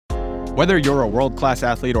Whether you're a world-class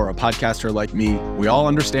athlete or a podcaster like me, we all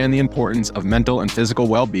understand the importance of mental and physical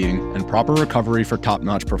well-being and proper recovery for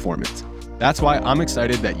top-notch performance. That's why I'm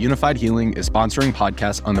excited that Unified Healing is sponsoring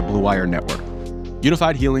podcasts on the Blue Wire Network.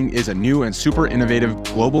 Unified Healing is a new and super innovative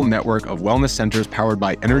global network of wellness centers powered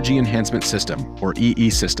by Energy Enhancement System, or EE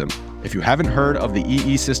System. If you haven't heard of the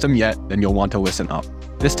EE System yet, then you'll want to listen up.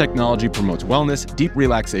 This technology promotes wellness, deep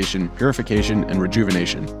relaxation, purification, and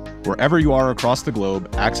rejuvenation. Wherever you are across the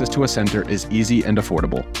globe, access to a center is easy and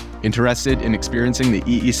affordable. Interested in experiencing the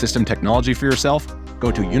EE System technology for yourself?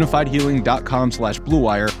 Go to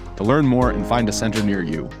unifiedhealing.com/bluewire to learn more and find a center near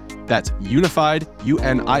you. That's unified,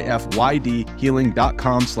 UNIFYD,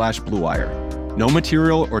 healing.com/bluewire. No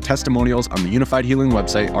material or testimonials on the Unified Healing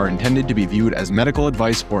website are intended to be viewed as medical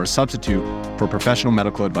advice or a substitute for professional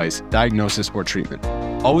medical advice, diagnosis, or treatment.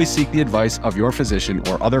 Always seek the advice of your physician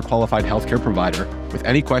or other qualified healthcare provider with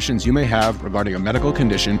any questions you may have regarding a medical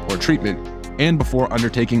condition or treatment and before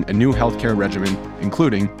undertaking a new healthcare regimen,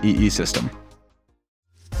 including EE System.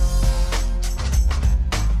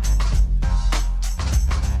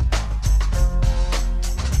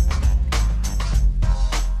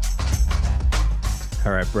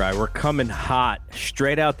 All right, Bri, we're coming hot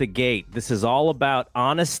straight out the gate. This is all about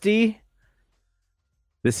honesty.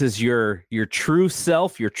 This is your true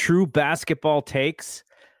self, your true basketball takes.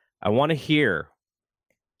 I want to hear.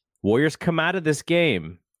 Warriors come out of this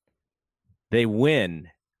game. They win.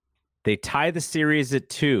 They tie the series at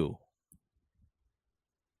 2.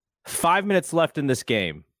 5 minutes left in this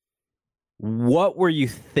game. What were you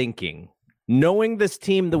thinking? Knowing this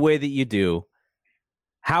team the way that you do,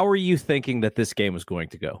 how are you thinking that this game was going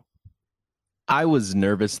to go? I was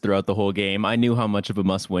nervous throughout the whole game. I knew how much of a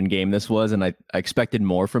must-win game this was, and I expected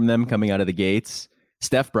more from them coming out of the gates.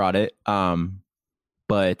 Steph brought it,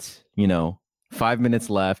 but 5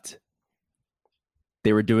 minutes left.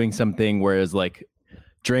 They were doing something whereas like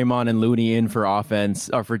Draymond and Looney in for offense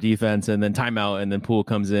or for defense, and then timeout, and then Poole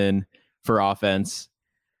comes in for offense.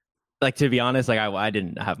 Like, to be honest, like I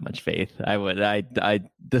didn't have much faith.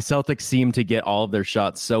 The Celtics seem to get all of their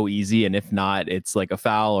shots so easy, and if not, it's like a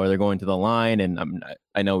foul or they're going to the line. And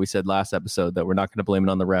I know we said last episode that we're not going to blame it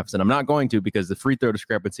on the refs, and I'm not going to, because the free throw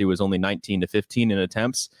discrepancy was only 19 to 15 in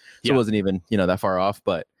attempts, so It wasn't even that far off.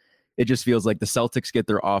 But it just feels like the Celtics get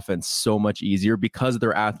their offense so much easier because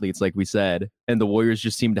they're athletes, like we said, and the Warriors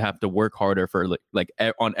just seem to have to work harder for like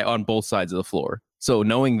on both sides of the floor. So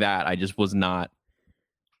knowing that, I just was not.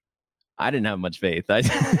 I didn't have much faith. I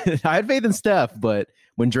had faith in Steph, but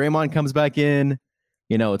when Draymond comes back in,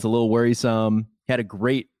 it's a little worrisome. He had a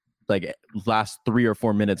great last 3 or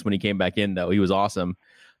 4 minutes when he came back in, though. He was awesome.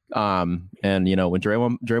 And when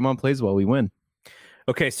Draymond plays well, we win.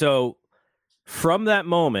 Okay, so from that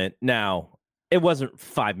moment, now it wasn't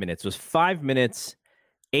 5 minutes. It was 5 minutes,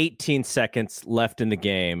 18 seconds left in the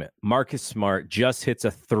game. Marcus Smart just hits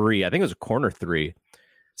a 3. I think it was a corner 3.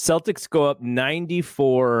 Celtics go up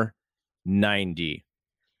 94-90.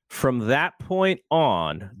 From that point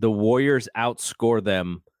on, the Warriors outscore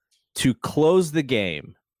them to close the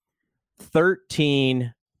game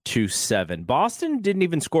 13-7. Boston didn't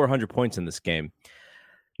even score 100 points in this game.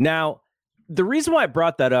 Now, the reason why I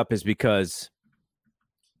brought that up is because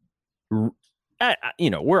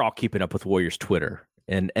we're all keeping up with Warriors Twitter,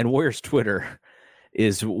 and Warriors Twitter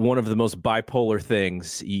is one of the most bipolar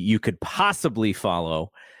things you could possibly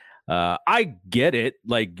follow. I get it.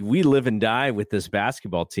 Like, we live and die with this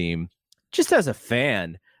basketball team just as a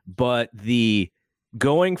fan, but the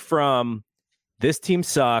going from this team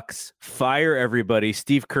sucks, fire everybody,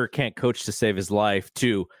 Steve Kerr can't coach to save his life,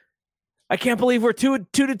 to I can't believe we're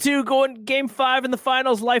 2-2 going game 5 in the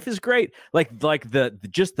finals. Life is great. Like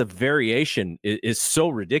the variation is so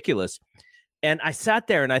ridiculous. And I sat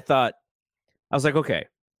there and I was like, okay,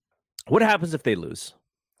 what happens if they lose?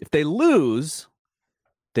 If they lose,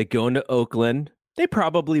 they go into Oakland. They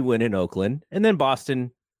probably win in Oakland, and then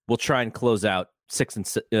Boston will try and close out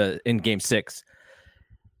 6 in Game 6.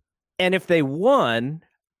 And if they won,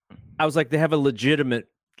 I was like, they have a legitimate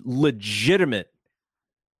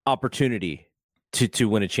opportunity to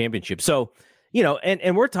win a championship. So,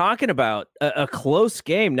 and we're talking about a close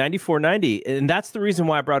game, 94-90, and that's the reason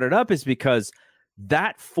why I brought it up, is because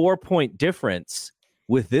that 4-point difference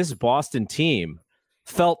with this Boston team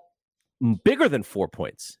felt bigger than 4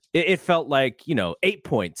 points. It felt like 8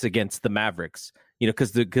 points against the Mavericks,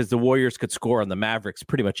 because the Warriors could score on the Mavericks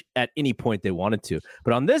pretty much at any point they wanted to.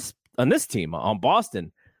 But on this team, on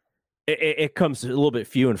Boston, it comes a little bit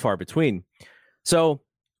few and far between. So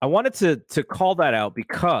I wanted to call that out,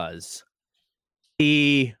 because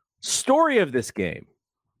the story of this game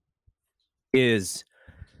is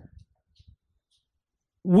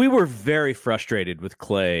we were very frustrated with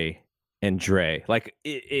Clay and Dre. Like,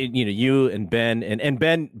 you and Ben, and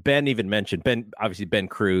Ben even mentioned, obviously Ben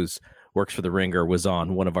Cruz works for The Ringer, was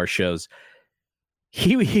on one of our shows.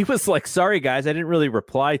 He was like, sorry, guys, I didn't really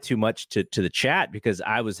reply too much to the chat because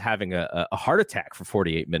I was having a heart attack for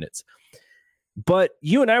 48 minutes. But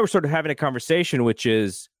you and I were sort of having a conversation, which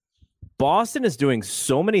is Boston is doing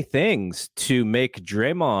so many things to make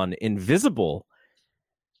Draymond invisible.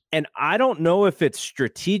 And I don't know if it's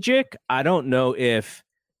strategic. I don't know if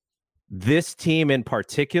this team in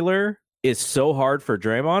particular is so hard for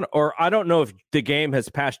Draymond, or I don't know if the game has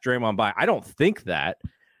passed Draymond by. I don't think that,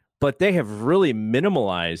 but they have really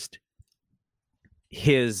minimalized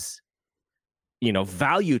his,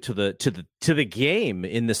 value to the game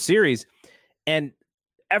in the series. And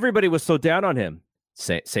everybody was so down on him.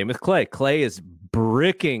 Same with Clay. Clay is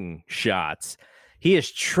bricking shots. He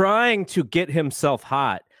is trying to get himself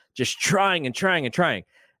hot, just trying and trying and trying.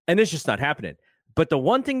 And it's just not happening. But the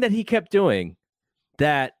one thing that he kept doing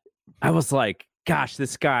that I was like, gosh,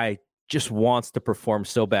 this guy just wants to perform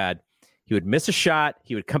so bad. He would miss a shot.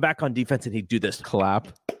 He would come back on defense and he'd do this clap.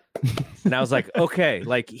 And I was like, okay,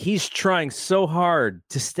 like he's trying so hard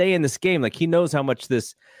to stay in this game. Like he knows how much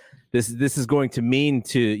this is going to mean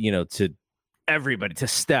to, to everybody, to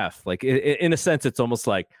Steph. Like in a sense, it's almost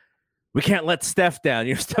like we can't let Steph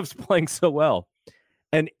down. Steph's playing so well.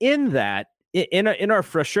 And in that, in our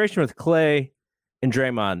frustration with Clay and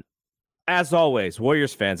Draymond, as always,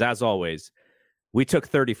 Warriors fans, as always, we took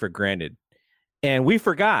 30 for granted. And we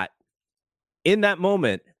forgot in that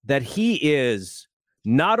moment that he is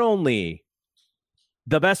not only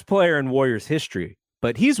the best player in Warriors history,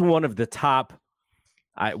 but he's one of the top,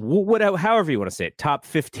 however you want to say it, top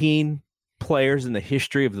 15 players in the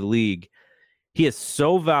history of the league. He is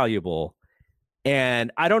so valuable.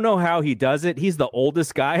 And I don't know how he does it. He's the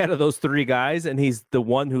oldest guy out of those three guys, and he's the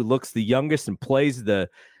one who looks the youngest and plays the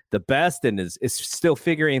best and is still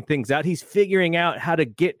figuring things out. He's figuring out how to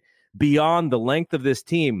get beyond the length of this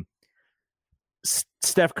team.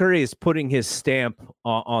 Steph Curry is putting his stamp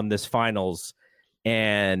on this finals,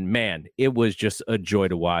 and man, it was just a joy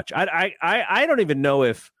to watch. I don't even know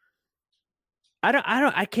if I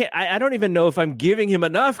don't even know if I'm giving him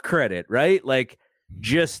enough credit, right? Like,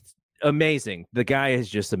 just amazing. The guy is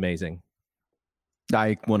just amazing.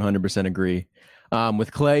 I 100% agree.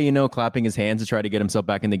 With Clay, clapping his hands to try to get himself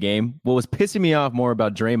back in the game. What was pissing me off more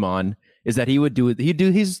about Draymond is that he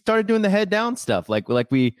started doing the head down stuff like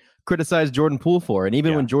we criticized Jordan Poole for. And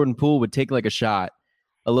even when Jordan Poole would take like a shot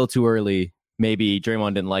a little too early, maybe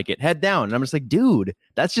Draymond didn't like it. Head down. And I'm just like, dude,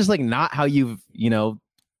 that's just like not how you've,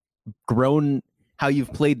 grown, how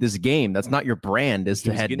you've played this game. That's not your brand, is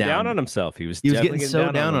to head down on himself. He was getting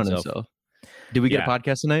so down on himself. Did we get a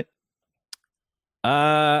podcast tonight?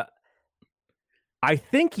 I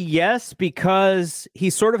think yes, because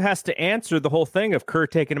he sort of has to answer the whole thing of Kerr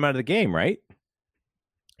taking him out of the game, right?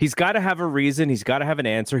 He's got to have a reason. He's got to have an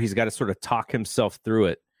answer. He's got to sort of talk himself through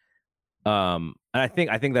it. And I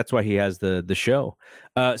think that's why he has the show.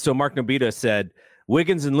 So Mark Nobita said,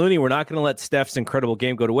 Wiggins and Looney, we're not going to let Steph's incredible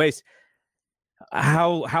game go to waste.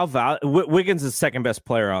 Wiggins is the second best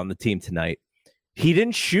player on the team tonight. He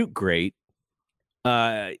didn't shoot great.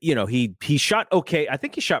 He shot okay. I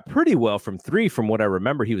think he shot pretty well from three, from what I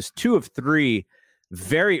remember. He was 2 of 3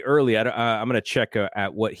 very early. I'm going to check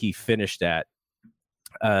at what he finished at.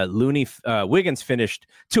 Wiggins finished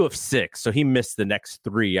 2 of 6, so he missed the next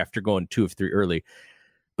 3 after going 2 of 3 early.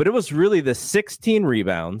 But it was really the 16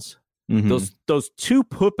 rebounds. Mm-hmm. Those 2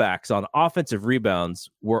 putbacks on offensive rebounds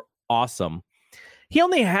were awesome. He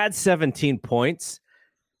only had 17 points,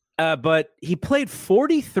 but he played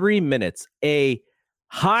 43 minutes, a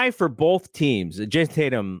high for both teams. Jason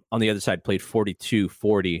Tatum on the other side played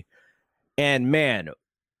 42-40. And man,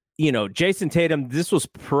 Jason Tatum, this was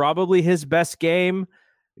probably his best game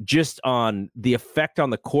just on the effect on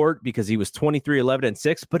the court, because he was 23, 11, and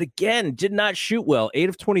 6. But again, did not shoot well. 8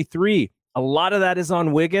 of 23. A lot of that is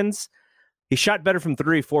on Wiggins. He shot better from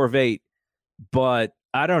 3, 4 of 8. But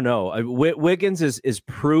I don't know. Wiggins is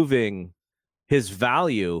proving his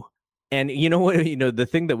value. And you know what? The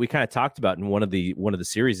thing that we kind of talked about in one of the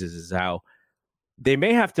series is how they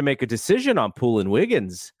may have to make a decision on Poole and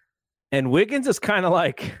Wiggins. And Wiggins is kind of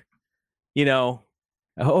like, I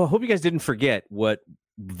hope you guys didn't forget what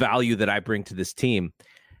value that I bring to this team.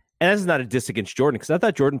 And that's not a diss against Jordan, because I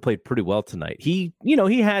thought Jordan played pretty well tonight. He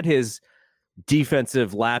had his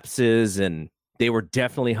defensive lapses, and they were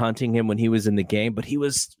definitely hunting him when he was in the game, but he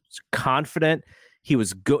was confident. He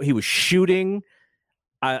was shooting.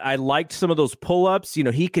 I liked some of those pull-ups.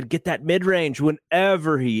 He could get that mid-range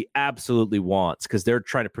whenever he absolutely wants because they're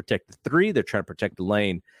trying to protect the three. They're trying to protect the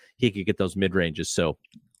lane. He could get those mid-ranges. So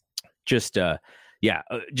just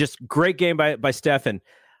great game by Steph. And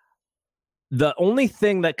the only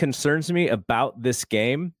thing that concerns me about this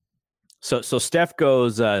game, so Steph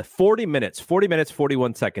goes 40 minutes,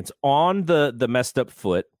 41 seconds on the messed up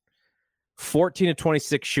foot, 14 to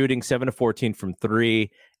 26 shooting, 7 to 14 from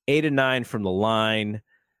three, 8 to 9 from the line,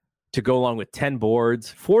 to go along with 10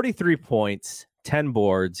 boards, 43 points, 10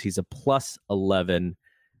 boards. He's a plus 11.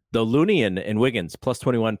 Though Looney and Wiggins, plus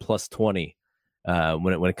 21, plus 20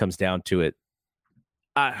 when it comes down to it.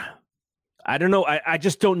 I don't know. I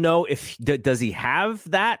just don't know if does he have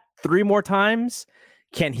that 3 more times?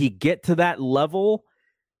 Can he get to that level?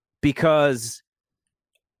 Because,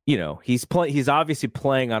 he's obviously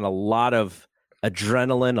playing on a lot of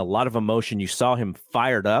adrenaline, a lot of emotion. You saw him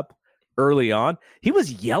fired up early on. He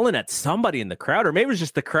was yelling at somebody in the crowd, or maybe it was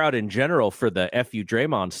just the crowd in general for the FU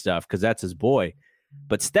Draymond stuff, because that's his boy.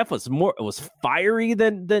 But Steph was fiery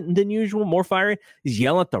than usual, more fiery. He's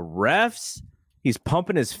yelling at the refs. He's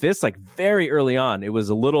pumping his fists like very early on. It was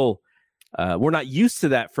a little, we're not used to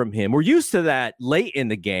that from him. We're used to that late in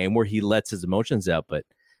the game where he lets his emotions out. But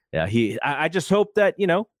yeah, I just hope that,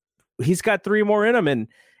 he's got 3 more in him. And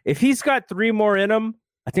if he's got 3 more in him,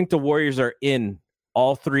 I think the Warriors are in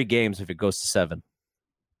all 3 games if it goes to 7.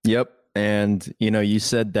 Yep. And, you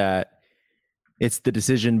said that it's the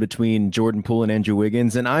decision between Jordan Poole and Andrew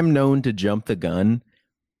Wiggins. And I'm known to jump the gun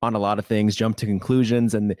on a lot of things, jump to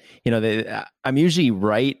conclusions. And, I'm usually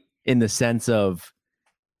right in the sense of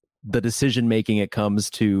the decision-making it comes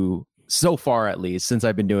to, so far at least, since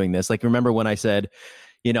I've been doing this. Like, remember when I said,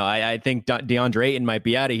 I think DeAndre Ayton might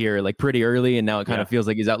be out of here like pretty early, and now it kind of feels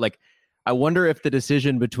like he's out. Like, I wonder if the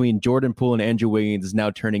decision between Jordan Poole and Andrew Wiggins is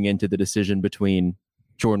now turning into the decision between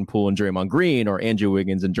Jordan Poole and Draymond Green, or Andrew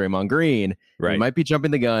Wiggins and Draymond Green. Right. You might be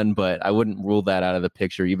jumping the gun, but I wouldn't rule that out of the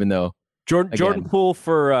picture, even though Jordan Poole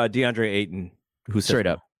for DeAndre Ayton. Who straight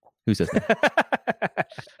up? Who says that?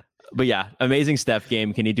 But yeah, amazing Steph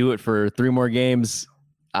game. Can he do it for 3 more games?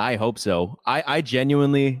 I hope so. I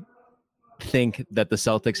genuinely think that the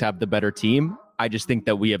Celtics have the better team. I just think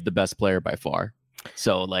that we have the best player by far.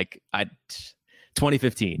 So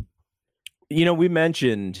 2015. We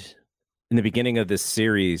mentioned in the beginning of this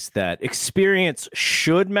series that experience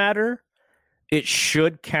should matter. It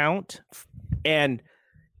should count. And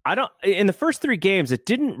in the first 3 games, it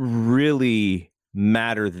didn't really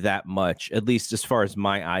matter that much, at least as far as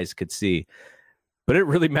my eyes could see. But it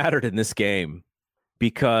really mattered in this game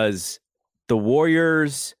because the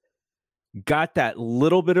Warriors got that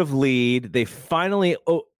little bit of lead. They finally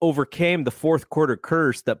overcame the fourth quarter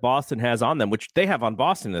curse that Boston has on them, which they have on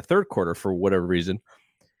Boston in the third quarter for whatever reason.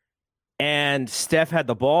 And Steph had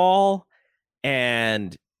the ball,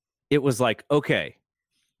 and it was like, okay,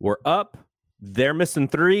 we're up. They're missing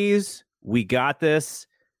threes. We got this.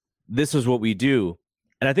 This is what we do.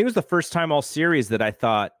 And I think it was the first time all series that I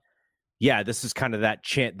thought, yeah, this is kind of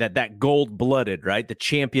that gold-blooded, right? The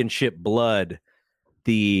championship blood,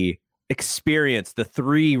 the experience, the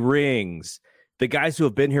 3 rings, the guys who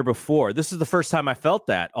have been here before. This is the first time I felt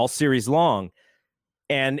that all series long.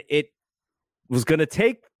 And it was going to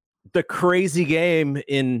take the crazy game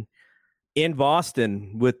in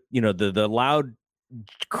Boston with, the loud,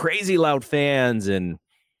 crazy loud fans and,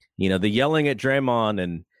 the yelling at Draymond.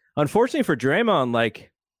 And unfortunately for Draymond,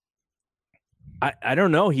 I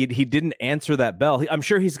don't know. He didn't answer that bell. I'm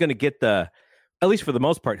sure he's going to get at least for the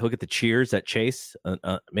most part, he'll get the cheers at Chase,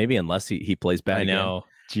 maybe unless he plays bad. I know.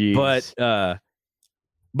 Jeez. But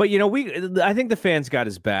I think the fans got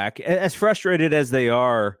his back. As frustrated as they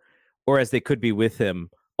are, or as they could be with him,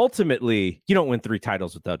 ultimately, you don't win 3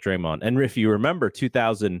 titles without Draymond. And if you remember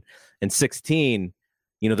 2016,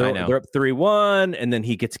 they're up 3-1, and then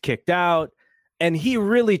he gets kicked out. And he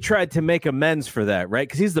really tried to make amends for that, right?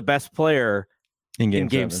 Because he's the best player in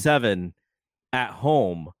game 7 at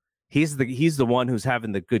home. He's the one who's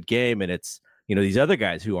having the good game, and it's these other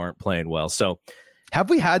guys who aren't playing well. So, have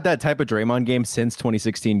we had that type of Draymond game since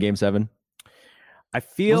 2016 Game 7? I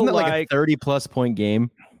feel like a 30+ point game.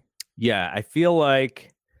 Yeah, I feel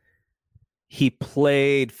like he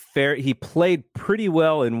played fair. He played pretty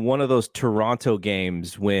well in one of those Toronto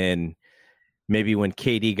games when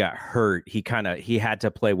KD got hurt. He had to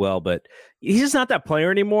play well, but he's just not that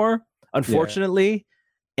player anymore, unfortunately.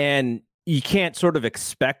 Yeah. And you can't sort of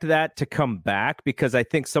expect that to come back because I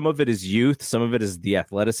think some of it is youth, some of it is the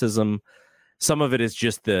athleticism, some of it is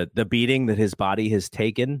just the beating that his body has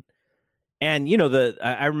taken. And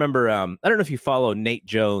I remember I don't know if you follow Nate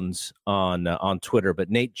Jones on Twitter,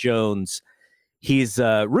 but Nate Jones He's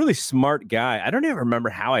a really smart guy. I don't even remember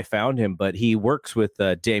how I found him, but he works with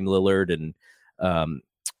Dame Lillard, and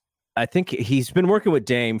I think he's been working with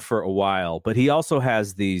Dame for a while. But he also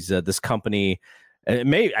has this company.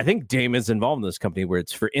 I think Dame is involved in this company where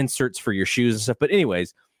it's for inserts for your shoes and stuff. But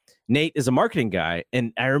anyways, Nate is a marketing guy,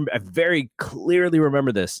 and I very clearly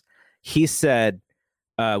remember this. He said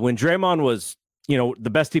when Draymond was, the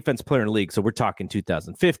best defensive player in the league, so we're talking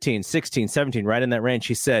 2015, 16, 17, right in that range,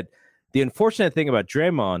 he said, the unfortunate thing about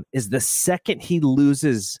Draymond is the second he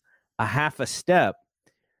loses a half a step,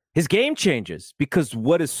 his game changes, because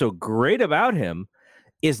what is so great about him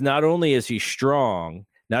is not only is he strong,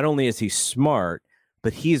 not only is he smart,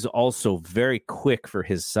 but he's also very quick for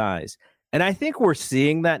his size. And I think we're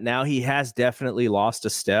seeing that now. He has definitely lost a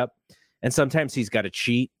step, and sometimes he's got to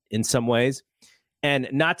cheat in some ways. And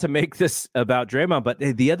not to make this about Draymond, but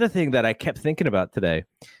the other thing that I kept thinking about today,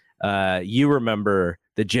 you remember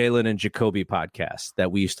the Jalen and Jacoby podcast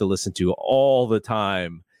that we used to listen to all the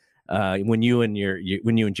time when you and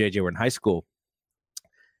JJ were in high school.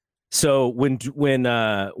 So when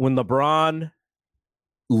LeBron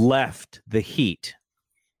left the Heat,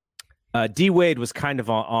 D Wade was kind of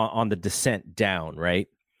on the descent down, right?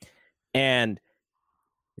 And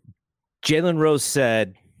Jalen Rose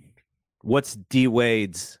said, "What's D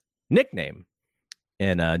Wade's nickname?"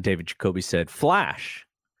 And David Jacoby said, "Flash."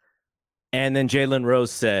 And then Jalen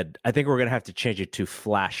Rose said, "I think we're going to have to change it to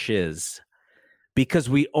Flashes, because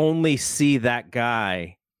we only see that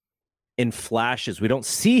guy in flashes. We don't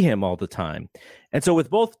see him all the time." And so with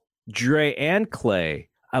both Dre and Clay,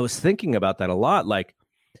 I was thinking about that a lot. Like,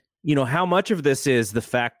 how much of this is the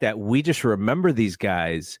fact that we just remember these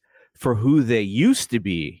guys for who they used to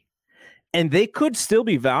be, and they could still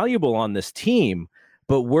be valuable on this team,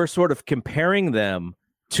 but we're sort of comparing them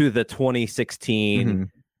to the 2016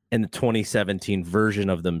 and the 2017 version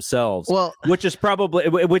of themselves, which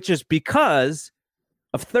is because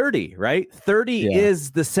of 30, right? 30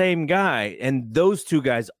 is the same guy, and those two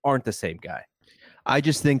guys aren't the same guy. I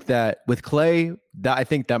just think that with Clay, I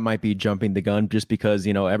think that might be jumping the gun, just because,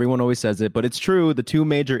 everyone always says it, but it's true. The two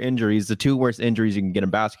major injuries, the two worst injuries you can get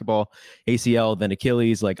in basketball, ACL, then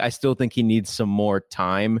Achilles. Like, I still think he needs some more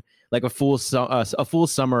time, like a full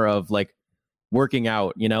summer of like working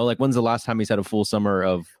out, like when's the last time he's had a full summer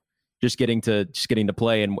of just getting to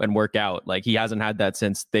play and work out? Like, he hasn't had that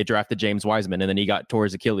since they drafted James Wiseman, and then he tore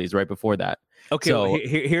his Achilles right before that. Okay. So,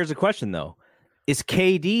 here's a question though. Is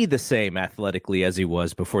KD the same athletically as he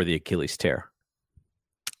was before the Achilles tear?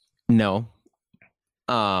 No.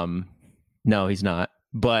 No, he's not.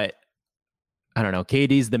 But I don't know.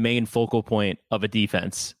 KD's the main focal point of a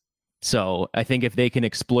defense. So I think if they can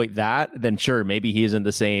exploit that, then sure, maybe he isn't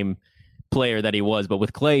the same player that he was. But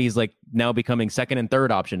with Clay, he's like now becoming second and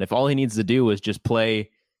third option. If all he needs to do is just play,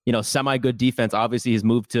 semi-good defense, obviously he's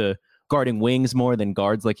moved to guarding wings more than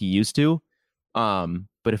guards like he used to.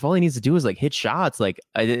 But if all he needs to do is like hit shots, like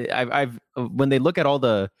I've when they look at all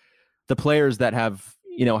the players that have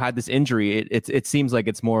had this injury, it seems like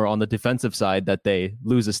it's more on the defensive side that they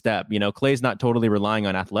lose a step. Clay's not totally relying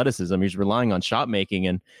on athleticism; he's relying on shot making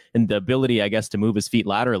and the ability, I guess, to move his feet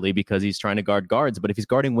laterally because he's trying to guard guards. But if he's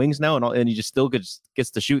guarding wings now and he just still gets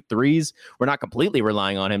to shoot threes, we're not completely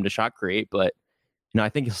relying on him to shot create, but. I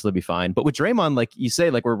think he'll still be fine. But with Draymond, like you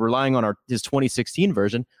say, like we're relying on his 2016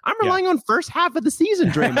 version. I'm relying on first half of the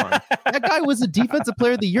season, Draymond. That guy was a defensive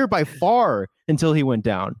player of the year by far until he went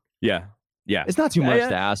down. Yeah. It's not too much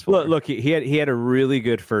to ask for. Look, he had a really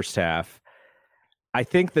good first half. I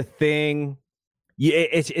think the thing,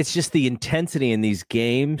 it's just the intensity in these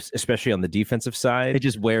games, especially on the defensive side. It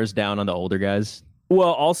just wears down on the older guys.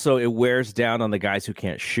 Well, also it wears down on the guys who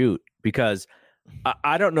can't shoot, because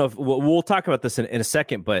I don't know if we'll talk about this in a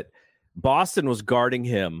second, but Boston was guarding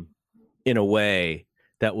him in a way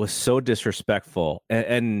that was so disrespectful,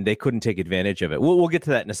 and they couldn't take advantage of it. We'll get to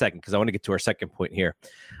that in a second, because I want to get to our second point here.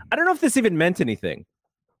 I don't know if this even meant anything.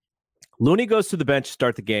 Looney goes to the bench to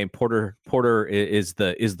start the game. Porter is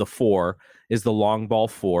the 4, is the long ball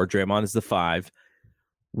 4. Draymond is the 5.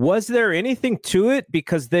 Was there anything to it?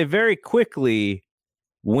 Because they very quickly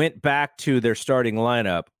went back to their starting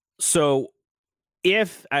lineup. So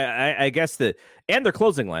if I guess and their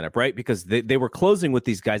closing lineup, right? Because they were closing with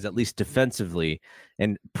these guys, at least defensively,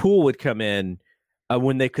 and Poole would come in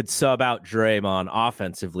when they could sub out Draymond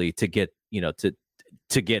offensively to get,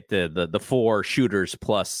 to get the 4 shooters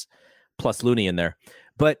plus Looney in there.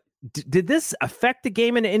 But did this affect the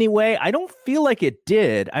game in any way? I don't feel like it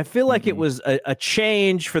did. I feel like it was a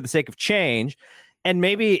change for the sake of change. And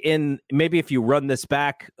maybe if you run this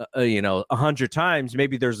back, 100 times,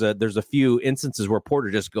 maybe there's a few instances where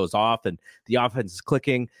Porter just goes off and the offense is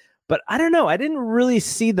clicking. But I don't know. I didn't really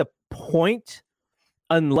see the point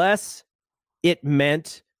unless it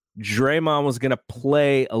meant Draymond was going to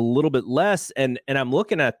play a little bit less. And I'm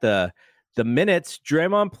looking at the minutes.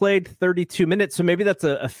 Draymond played 32 minutes, so maybe that's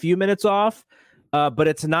a few minutes off. But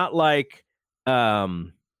it's not like,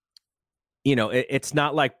 it's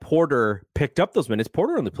not like Porter picked up those minutes.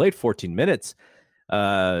 Porter only played 14 minutes.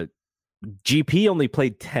 GP only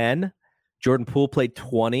played 10. Jordan Poole played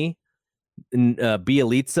 20. And,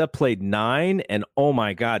 Bielitsa played 9. And oh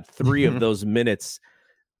my God, 3 of those minutes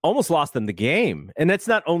almost lost them the game. And it's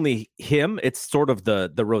not only him, it's sort of the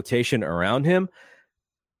rotation around him.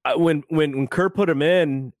 When Kerr put him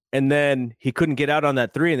in and then he couldn't get out on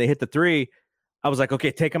that 3 and they hit the 3, I was like,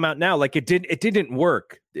 okay, take him out now. Like it didn't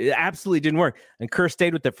work. It absolutely didn't work. And Kerr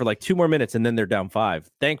stayed with it for like 2 more minutes and then they're down 5.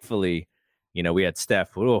 Thankfully, we had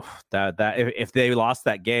Steph. Ooh, that if they lost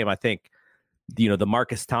that game, I think, the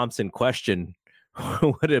Marcus Thompson question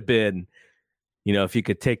would have been, if you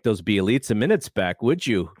could take those Bielitsa minutes back, would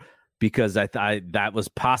you? Because I that was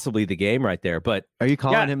possibly the game right there. But are you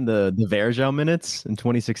calling him the Varejao minutes in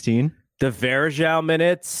 2016? The Varejao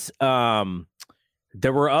minutes.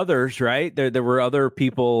 There were others, right? There were other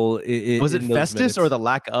people. Was it Festus minutes. Or the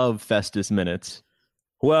lack of Festus minutes?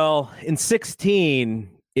 Well, in 16,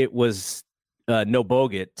 it was no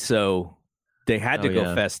Bogut, so they had to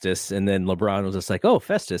go Festus, and then LeBron was just like, "Oh,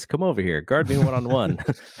 Festus, come over here, guard me 1-on-1."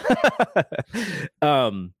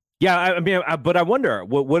 But I wonder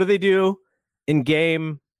what do they do in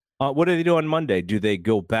game? What do they do on Monday? Do they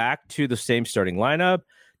go back to the same starting lineup?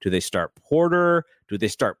 Do they start Porter? Do they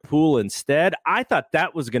start Poole instead? I thought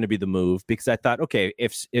that was going to be the move because I thought, okay,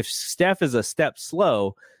 if Steph is a step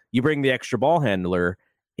slow, you bring the extra ball handler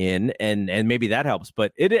in, and maybe that helps.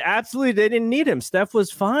 But they didn't need him. Steph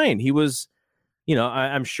was fine. He was,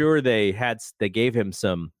 I'm sure they gave him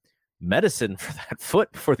some medicine for that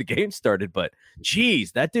foot before the game started. But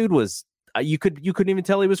geez, that dude was you couldn't even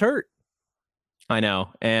tell he was hurt. I know,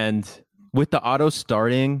 and with the Otto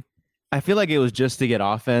starting, I feel like it was just to get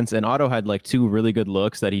offense, and Otto had like 2 really good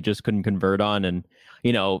looks that he just couldn't convert on. And,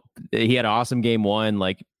 he had an awesome game 1.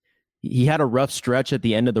 Like he had a rough stretch at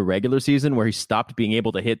the end of the regular season where he stopped being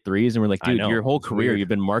able to hit threes. And we're like, dude, your whole career, you've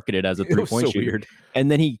been marketed as a 3-point shooter. Weird.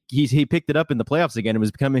 And then he picked it up in the playoffs again and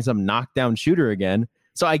was becoming some knockdown shooter again.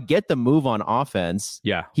 So I get the move on offense.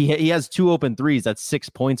 Yeah. He has 2 open threes. That's 6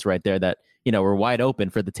 points right there that, were wide open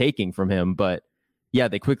for the taking from him. But yeah,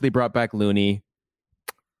 they quickly brought back Looney.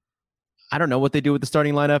 I don't know what they do with the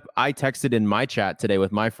starting lineup. I texted in my chat today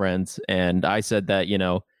with my friends, and I said that,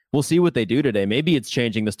 we'll see what they do today. Maybe it's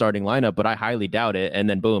changing the starting lineup, but I highly doubt it. And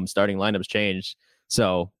then boom, starting lineups changed.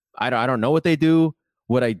 So I don't know what they do.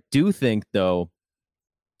 What I do think, though,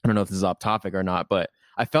 I don't know if this is off topic or not, but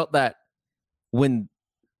I felt that when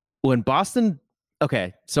Boston,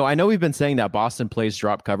 okay, so I know we've been saying that Boston plays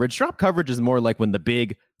drop coverage. Drop coverage is more like when the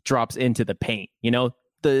big drops into the paint.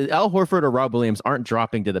 The Al Horford or Rob Williams aren't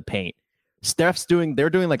dropping to the paint. They're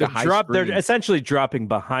doing like a high drop. screen. They're essentially dropping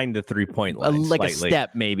behind the 3-point line, like slightly. A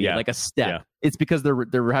step, maybe like a step. Yeah. It's because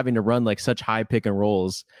they're having to run like such high pick and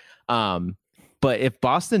rolls. But if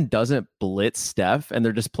Boston doesn't blitz Steph and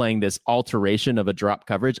they're just playing this alteration of a drop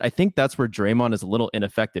coverage, I think that's where Draymond is a little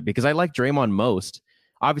ineffective because I like Draymond most.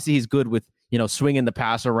 Obviously, he's good with swinging the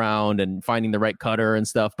pass around and finding the right cutter and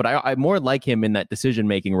stuff. But I more like him in that decision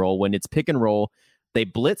making role when it's pick and roll. They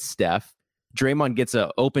blitz Steph. Draymond gets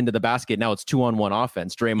open to the basket. Now it's 2-on-1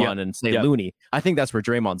 offense. Draymond and Looney. I think that's where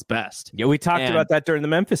Draymond's best. Yeah, we talked about that during the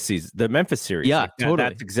Memphis series. Yeah, like, totally.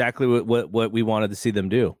 That's exactly what we wanted to see them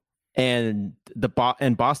do. And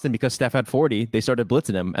Boston, because Steph had 40, they started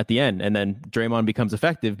blitzing him at the end, and then Draymond becomes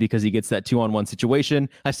effective because he gets that 2-on-1 situation.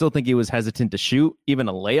 I still think he was hesitant to shoot even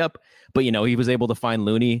a layup, but he was able to find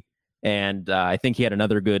Looney, and I think he had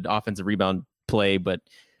another good offensive rebound play. But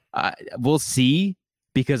we'll see.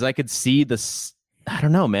 Because I could see this, I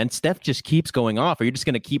don't know, man. Steph just keeps going off. Are you just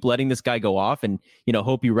going to keep letting this guy go off and,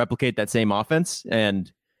 hope you replicate that same offense?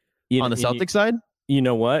 And on the Celtics side? You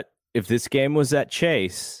know what? If this game was at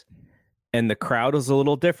Chase and the crowd was a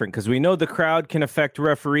little different, because we know the crowd can affect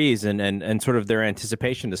referees and sort of their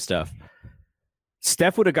anticipation to stuff.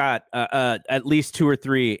 Steph would have got at least 2 or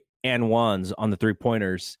 3 and ones on the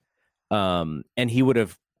 3-pointers. And he would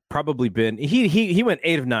have probably been he went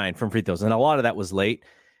 8 of 9 from free throws, and a lot of that was late.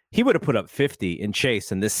 He would have put up 50 in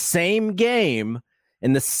Chase in the same game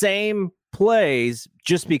in the same plays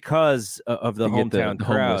just because of the hometown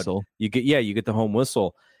crowd. You get the home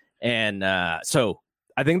whistle, and so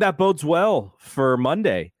I think that bodes well for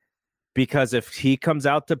Monday because if he comes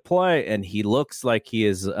out to play and he looks like he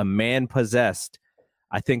is a man possessed,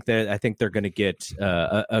 I think they're going to get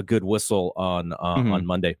a good whistle on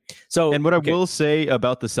Monday. So, and what I will say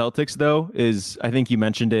about the Celtics, though, is I think you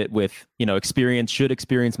mentioned it with, experience. Should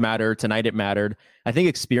experience matter? Tonight it mattered. I think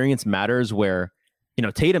experience matters where,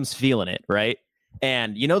 Tatum's feeling it, right?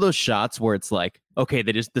 And those shots where it's like, okay,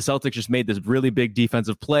 the Celtics just made this really big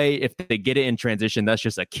defensive play. If they get it in transition, that's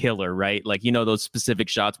just a killer, right? Like, those specific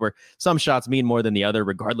shots where some shots mean more than the other,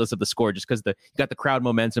 regardless of the score, just because you got the crowd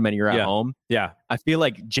momentum and you're at home. Yeah. I feel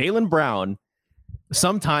like Jaylen Brown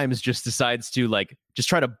sometimes just decides to just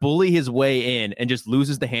try to bully his way in and just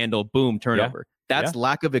loses the handle. Boom, turnover. That's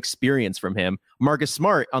lack of experience from him. Marcus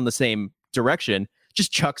Smart on the same direction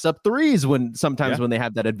just chucks up threes when they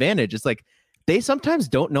have that advantage. It's like, they sometimes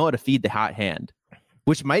don't know how to feed the hot hand,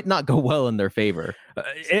 which might not go well in their favor.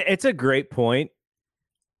 It's a great point.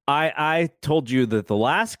 I told you that the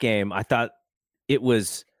last game, I thought it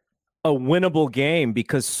was a winnable game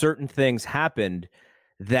because certain things happened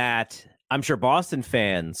that I'm sure Boston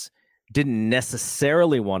fans didn't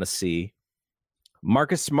necessarily want to see.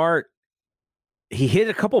 Marcus Smart, he hit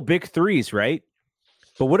a couple big threes, right?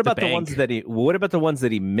 But what about the ones that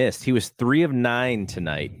he missed? He was 3 of 9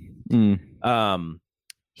 tonight. He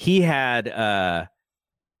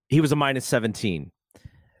was a -17.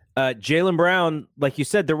 Jaylen Brown, like you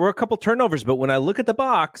said, there were a couple turnovers, but when I look at the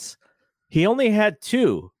box, he only had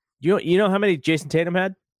 2. You know how many Jason Tatum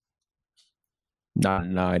had?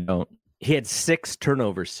 No, I don't. He had 6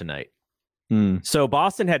 turnovers tonight. So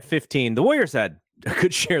Boston had 15. The Warriors had a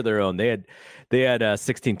good share of their own. They had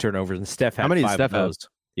 16 turnovers, and Steph had 5 of those.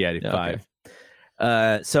 Yeah, 5.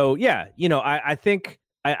 Okay. So yeah, I think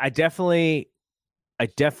I definitely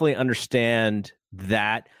understand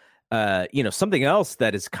that. Something else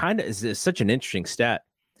that is such an interesting stat.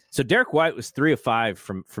 So Derek White was 3 of 5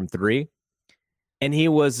 from 3, and he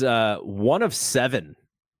was 1 of 7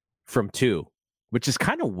 from 2, which is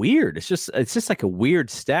kind of weird. It's just like a weird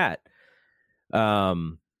stat. But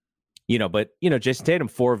Jason Tatum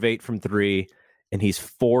 4 of 8 from 3, and he's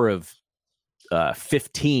 4 of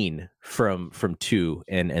 15 from 2,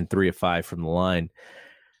 and 3 of 5 from the line.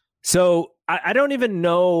 So I don't even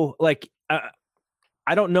know,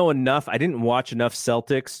 I don't know enough. I didn't watch enough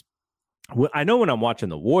Celtics. I know when I'm watching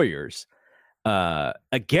the Warriors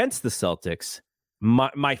against the Celtics,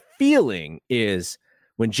 my feeling is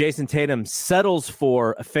when Jason Tatum settles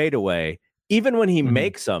for a fadeaway, even when he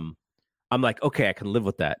makes them, I'm like, okay, I can live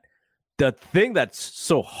with that. The thing that's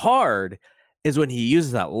so hard is when he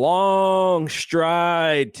uses that long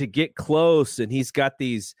stride to get close, and he's got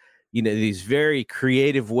these very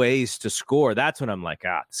creative ways to score. That's when I'm like,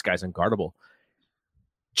 this guy's unguardable.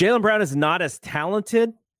 Jaylen Brown is not as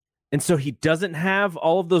talented, and so he doesn't have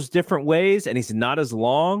all of those different ways, and he's not as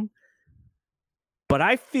long. But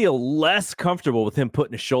I feel less comfortable with him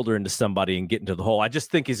putting his shoulder into somebody and getting to the hole. I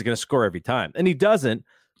just think he's going to score every time, and he doesn't.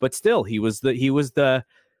 But still, he was the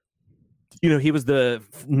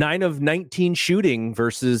 9 of 19 shooting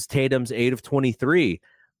versus Tatum's 8 of 23.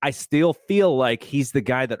 I still feel like he's the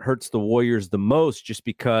guy that hurts the Warriors the most, just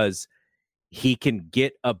because he can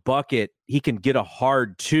get a bucket. He can get a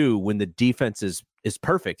hard 2 when the defense is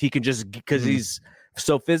perfect. He can just, because he's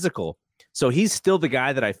so physical. So he's still the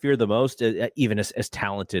guy that I fear the most, even as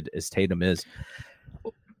talented as Tatum is.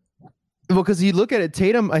 Well, because you look at it,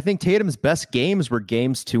 I think Tatum's best games were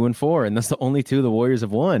games 2 and 4, and that's the only 2 the Warriors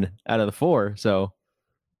have won out of the 4. So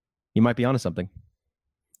you might be onto something.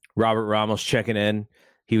 Robert Ramos checking in.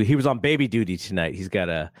 He was on baby duty tonight. He's got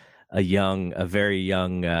a very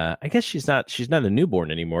young. I guess she's not a newborn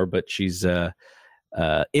anymore, but she's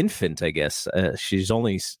infant. I guess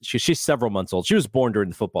she's several months old. She was born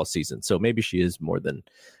during the football season, so maybe she is more than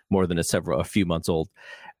a few months old.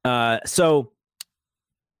 So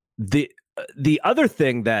the other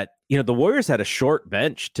thing that the Warriors had a short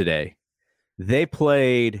bench today. They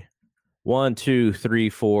played 1, 2, 3,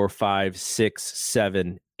 4, 5, 6,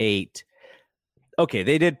 7, 8. Okay,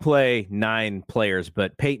 they did play 9 players,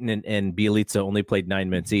 but Peyton and Bielitsa only played 9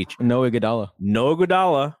 minutes each. Noah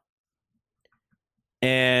Iguodala.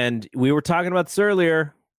 And we were talking about this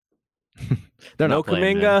earlier. They're no not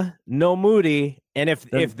Kuminga, playing, no Moody. And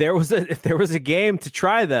if there was a game to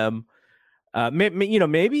try them,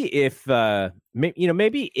 maybe if the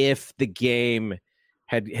game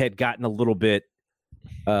had gotten a little bit,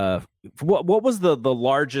 what was the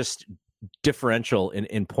largest differential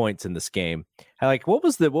in points in this game? What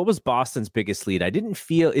was Boston's biggest lead? It didn't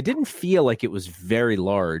feel like it was very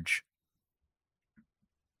large.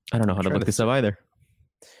 I don't know how to look this up either.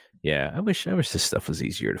 Yeah, I wish this stuff was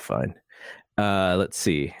easier to find. Let's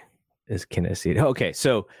see. Can I see it? Okay,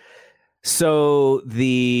 so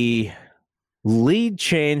the Lead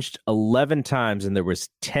changed 11 times, and there was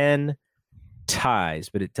 10 ties,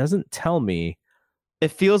 but it doesn't tell me.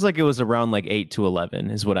 It feels like it was around like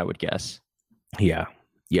 8-11 is what I would guess. Yeah.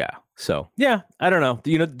 So I don't know.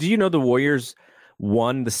 Do you know the Warriors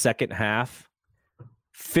won the second half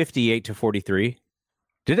 58-43?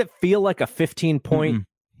 Did it feel like a 15-point? Mm-hmm.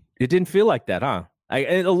 It didn't feel like that, huh?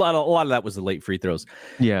 A lot of that was the late free throws.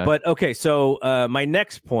 Yeah. But okay, so my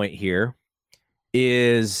next point here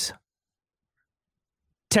is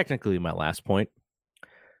technically my last point.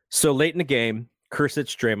 So late in the game, Kerr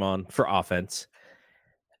sits Draymond for offense,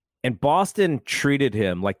 and Boston treated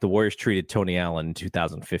him like the Warriors treated Tony Allen in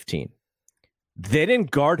 2015. They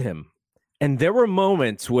didn't guard him, and there were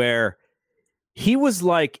moments where he was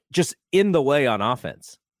like just in the way on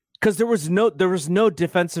offense because there was no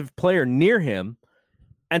defensive player near him,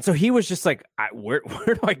 and so he was just like, where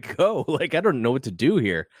do I go? Like, I don't know what to do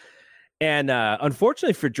here. And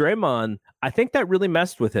unfortunately for Draymond, I think that really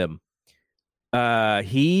messed with him.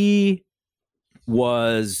 He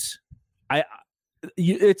was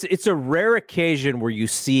it's a rare occasion where you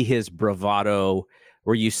see his bravado,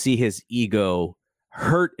 where you see his ego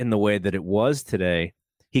hurt in the way that it was today.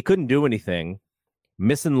 He couldn't do anything,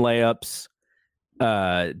 missing layups.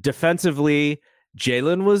 Defensively,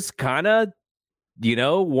 Jalen was kind of,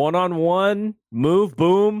 one-on-one, move,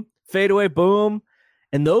 boom, fade away, boom.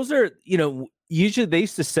 And those are, usually they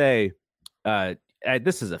used to say,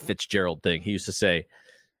 this is a Fitzgerald thing. He used to say,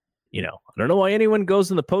 I don't know why anyone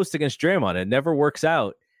goes in the post against Draymond. It never works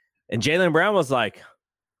out. And Jaylen Brown was like,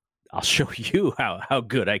 I'll show you how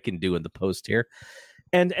good I can do in the post here.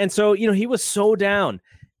 And so, he was so down.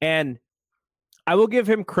 And I will give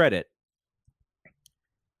him credit.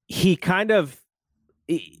 He could have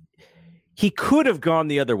gone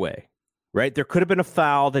the other way, right? There could have been a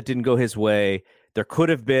foul that didn't go his way. There could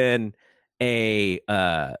have been an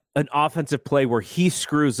offensive play where he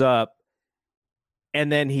screws up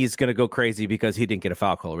and then he's going to go crazy because he didn't get a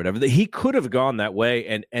foul call or whatever. He could have gone that way,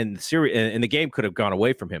 and the game could have gone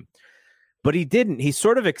away from him. But he didn't. He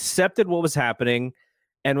sort of accepted what was happening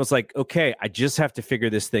and was like, okay, I just have to figure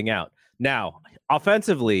this thing out. Now,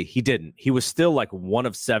 offensively, he didn't. He was still like 1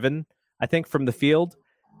 of 7, I think, from the field.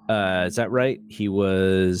 Is that right? He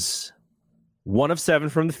was 1 of 7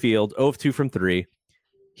 from the field, 0 of 2 from 3.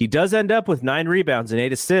 He does end up with 9 rebounds and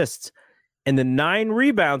 8 assists. And the 9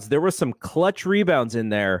 rebounds, there were some clutch rebounds in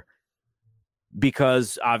there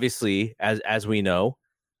because obviously, as we know,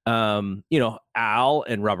 Al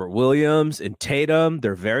and Robert Williams and Tatum,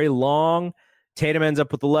 they're very long. Tatum ends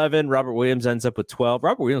up with 11. Robert Williams ends up with 12.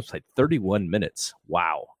 Robert Williams played 31 minutes.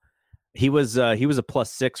 Wow. He was a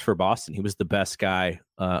 +6 for Boston. He was the best guy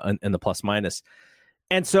in the plus minus.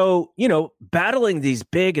 And so, battling these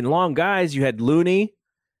big and long guys, you had Looney.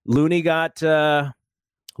 Looney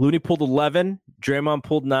pulled 11. Draymond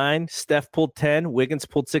pulled 9. Steph pulled 10. Wiggins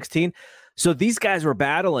pulled 16. So these guys were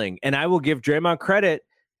battling. And I will give Draymond credit,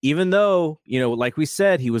 even though, like we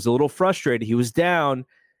said, he was a little frustrated. He was down.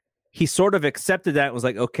 He sort of accepted that and was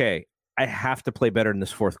like, okay, I have to play better in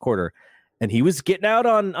this fourth quarter. And he was getting out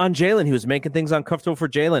on Jalen. He was making things uncomfortable for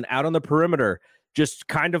Jalen out on the perimeter, just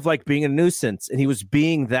kind of like being a nuisance. And he was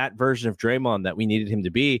being that version of Draymond that we needed him to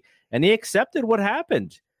be. And he accepted what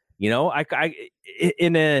happened.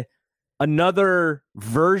 Another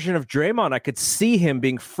version of Draymond, I could see him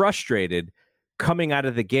being frustrated coming out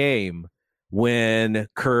of the game when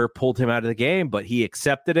Kerr pulled him out of the game, but he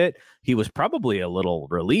accepted it. He was probably a little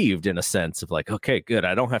relieved in a sense of like, okay, good,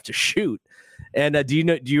 I don't have to shoot. And do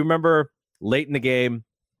you remember late in the game,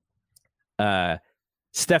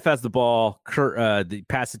 Steph has the ball, Kerr,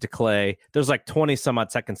 pass it to Clay. There's like 20 some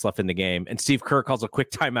odd seconds left in the game, and Steve Kerr calls a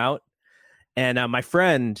quick timeout. And my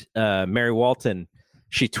friend, Mary Walton,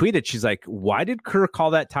 she tweeted, she's like, why did Kerr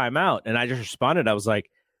call that timeout? And I just responded. I was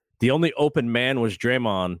like, the only open man was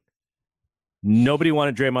Draymond. Nobody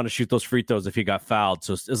wanted Draymond to shoot those free throws if he got fouled.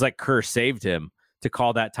 So it was like Kerr saved him to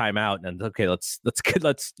call that timeout. And okay, let's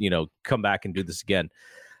come back and do this again.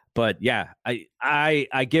 But yeah,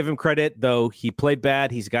 I give him credit, though he played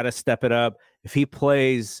bad. He's got to step it up. If he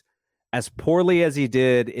plays as poorly as he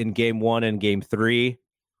did in game 1 and game 3,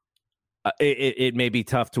 it may be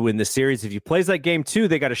tough to win the series. If he plays like game 2,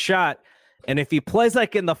 they got a shot. And if he plays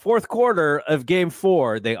like in the fourth quarter of game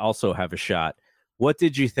 4, they also have a shot. What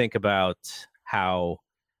did you think about how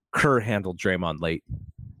Kerr handled Draymond late?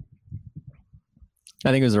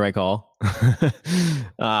 I think it was the right call. I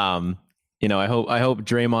hope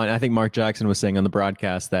Draymond, I think Mark Jackson was saying on the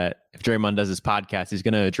broadcast that if Draymond does his podcast, he's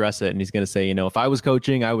going to address it and he's going to say, if I was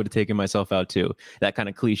coaching, I would have taken myself out too. That kind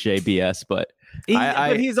of cliche BS, but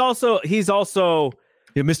he's also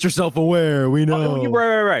Yeah, Mr. Self-Aware, we know. Oh,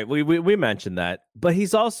 right. We mentioned that, but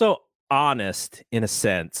he's also honest in a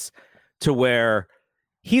sense to where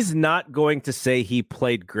he's not going to say he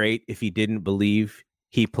played great if he didn't believe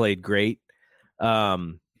he played great.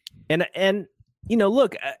 And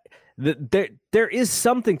look, there is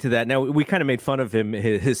something to that. Now we kind of made fun of him,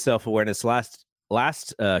 his self-awareness last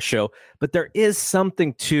show, but there is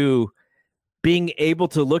something to being able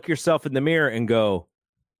to look yourself in the mirror and go,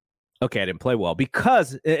 okay, I didn't play well,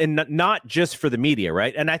 because, and not just for the media,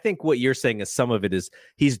 right? And I think what you're saying is some of it is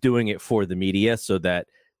he's doing it for the media so that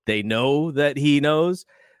they know that he knows,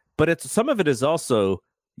 but some of it is also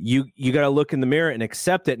you got to look in the mirror and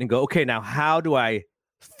accept it and go, okay, now how do I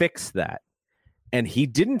fix that? And he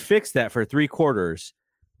didn't fix that for 3 quarters.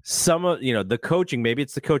 Some of, the coaching, maybe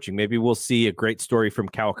it's the coaching. Maybe we'll see a great story from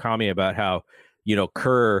Kawakami about how,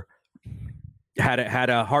 Kerr had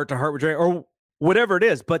a heart-to-heart with Dre, or whatever it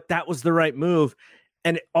is, but that was the right move.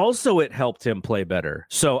 And it helped him play better.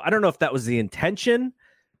 So I don't know if that was the intention,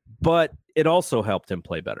 but it also helped him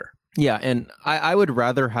play better. Yeah, and I would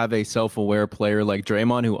rather have a self-aware player like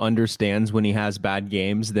Draymond who understands when he has bad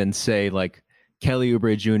games than say like Kelly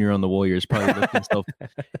Oubre Jr. on the Warriors probably looked himself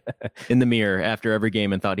in the mirror after every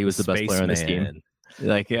game and thought he was the best player on this team.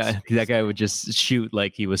 Like, yeah, that guy would just shoot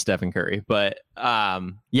like he was Stephen Curry. But I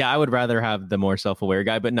would rather have the more self-aware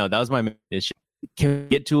guy. But no, that was my issue. Can we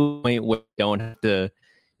get to a point where we don't have to,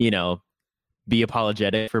 be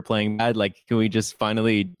apologetic for playing bad? Like, can we just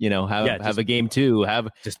finally, have a game 2, have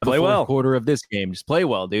just play well quarter of this game, just play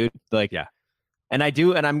well, dude. Like, yeah. And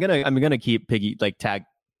I'm gonna keep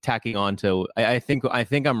tacking on to. I think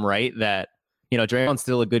I'm right that Draymond's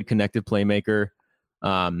still a good connected playmaker.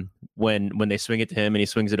 When they swing it to him and he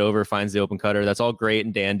swings it over, finds the open cutter, that's all great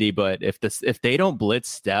and dandy. But if they don't blitz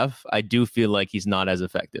Steph, I do feel like he's not as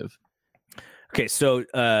effective. Okay, so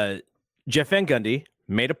Jeff Van Gundy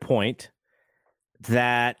made a point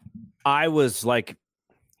that I was like,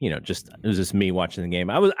 it was just me watching the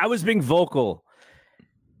game. I was being vocal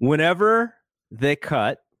whenever they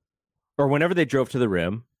cut or whenever they drove to the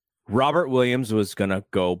rim. Robert Williams was gonna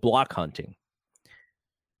go block hunting,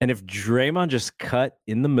 and if Draymond just cut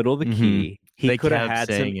in the middle of the key, he could have had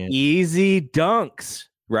some easy dunks,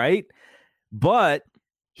 right? But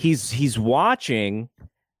he's watching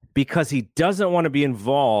because he doesn't want to be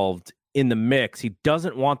involved in the mix. He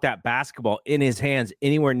doesn't want that basketball in his hands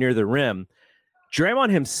anywhere near the rim. Draymond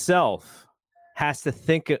himself has to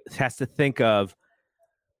think of,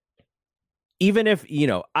 even if,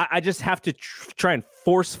 I just have to try and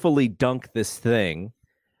forcefully dunk this thing.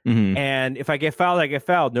 Mm-hmm. And if I get fouled, I get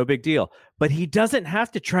fouled. No big deal. But he doesn't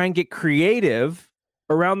have to try and get creative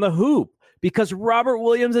around the hoop because Robert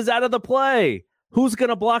Williams is out of the play. Who's going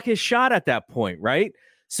to block his shot at that point, right?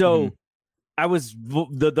 So I was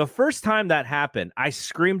the first time that happened, I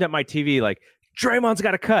screamed at my TV like, Draymond's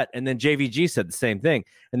got to cut. And then JVG said the same thing.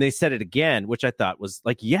 And they said it again, which I thought was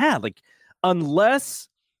like, yeah, like unless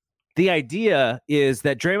the idea is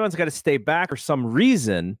that Draymond's got to stay back for some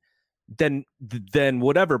reason, then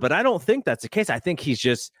whatever. But I don't think that's the case. I think he's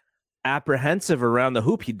just apprehensive around the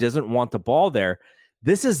hoop. He doesn't want the ball there.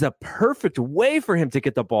 This is the perfect way for him to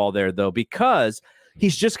get the ball there, though, because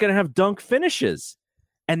he's just going to have dunk finishes.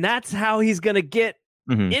 And that's how he's going to get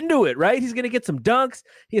into it, right? He's going to get some dunks.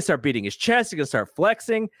 He's going to start beating his chest. He's going to start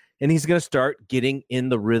flexing, and he's going to start getting in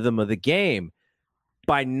the rhythm of the game.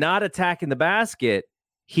 By not attacking the basket,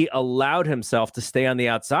 he allowed himself to stay on the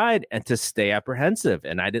outside and to stay apprehensive,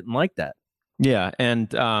 and I didn't like that. Yeah,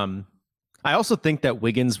 and I also think that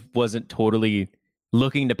Wiggins wasn't totally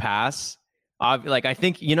looking to pass. I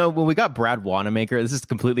think, when we got Brad Wanamaker, this is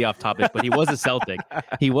completely off topic, but he was a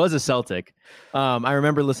Celtic. I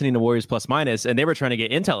remember listening to Warriors Plus Minus, and they were trying to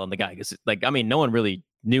get intel on the guy. Because, no one really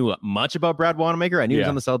knew much about Brad Wanamaker. I knew he was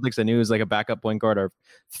on the Celtics. I knew he was like a backup point guard or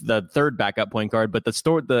the third backup point guard. But the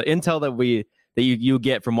intel that you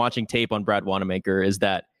get from watching tape on Brad Wanamaker is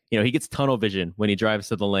that, he gets tunnel vision when he drives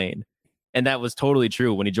to the lane. And that was totally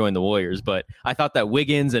true when he joined the Warriors. But I thought that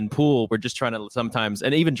Wiggins and Poole were just trying to sometimes,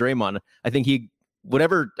 and even Draymond, I think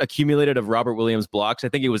whatever accumulated of Robert Williams blocks, I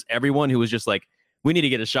think it was everyone who was just like, we need to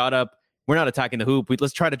get a shot up. We're not attacking the hoop.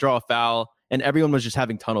 Let's try to draw a foul. And everyone was just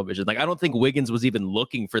having tunnel vision. Like, I don't think Wiggins was even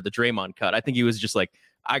looking for the Draymond cut. I think he was just like,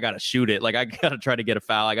 I got to shoot it. Like, I got to try to get a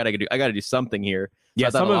foul. I got to do something here. So yeah,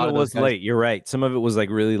 some of it was late. You're right. Some of it was like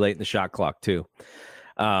really late in the shot clock too.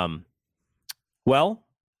 Well,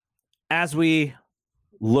 as we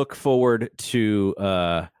look forward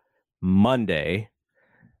to Monday,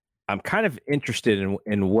 I'm kind of interested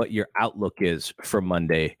in what your outlook is for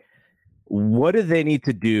Monday. What do they need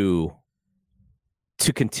to do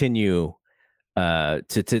to continue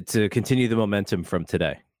to continue the momentum from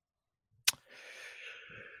today?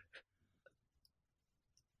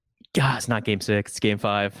 God, it's not game 6, it's game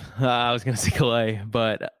 5. I was gonna say Clay,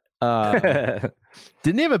 but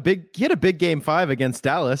didn't he have a big game 5 against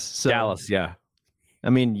Dallas? So, Dallas, yeah. I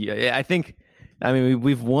mean,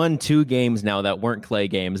 we've won 2 games now that weren't Clay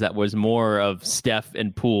games. That was more of Steph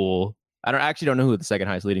and Poole. I don't know who the second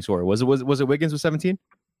highest leading scorer was. Was it Wiggins with 17?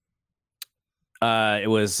 It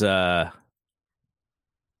was Clay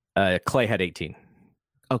had 18.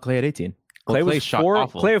 Oh, Clay had 18. Clay Clay was shot 4.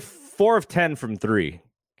 awful. Clay 4 of 10 from 3.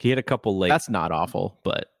 He had a couple late. That's not awful,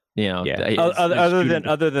 but yeah.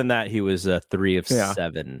 Other than that, he was 3 of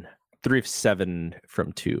 7. 3 of 7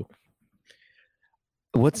 from 2.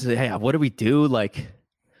 What do we do? Like,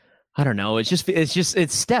 I don't know.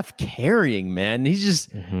 It's Steph carrying, man. He's just,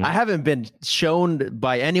 I haven't been shown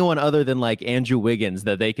by anyone other than like Andrew Wiggins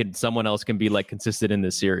that someone else can be like consistent in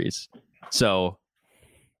this series. So,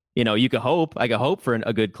 you could hope. I could hope for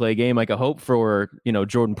a good Clay game. I could hope for,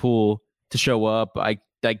 Jordan Poole to show up.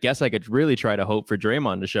 I guess I could really try to hope for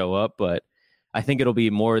Draymond to show up, but I think it'll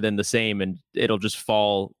be more than the same, and it'll just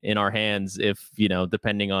fall in our hands if,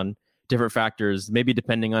 depending on different factors, maybe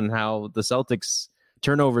depending on how the Celtics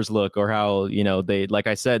turnovers look, or how, they, like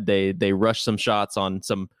I said, they rush some shots on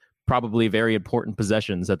some probably very important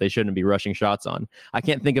possessions that they shouldn't be rushing shots on. I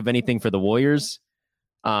can't think of anything for the Warriors.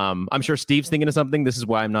 I'm sure Steve's thinking of something. This is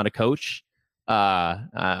why I'm not a coach.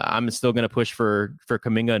 I'm still going to push for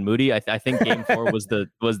Kuminga and Moody. I think game 4 was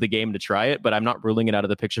the game to try it, but I'm not ruling it out of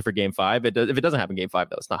the picture for game 5. If it doesn't happen game 5,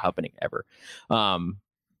 though, it's not happening ever.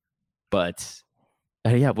 But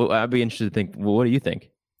yeah, well, I'd be interested to think, well, what do you think?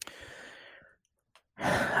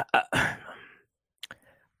 I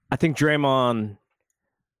think Draymond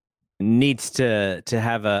needs to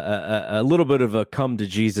have a little bit of a come to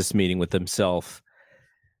Jesus meeting with himself.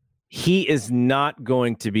 He is not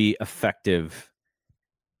going to be effective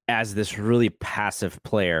as this really passive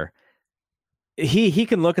player. He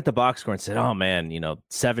can look at the box score and say, oh man,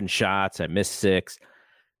 7 shots, I missed 6.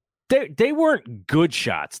 They weren't good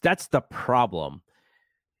shots. That's the problem.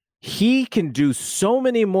 He can do so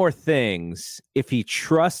many more things if he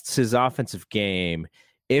trusts his offensive game.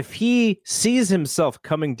 If he sees himself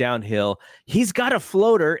coming downhill, he's got a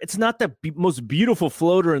floater. It's not the most beautiful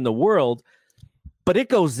floater in the world, but it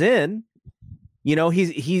goes in.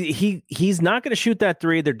 He's not going to shoot that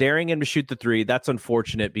 3. They're daring him to shoot the 3. That's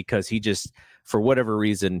unfortunate because he just, for whatever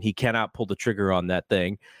reason, he cannot pull the trigger on that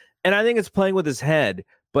thing. And I think it's playing with his head.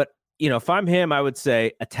 But, if I'm him, I would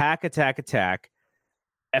say attack.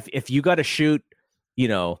 If you got to shoot,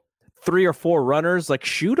 3 or 4 runners, like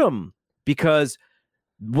shoot them, because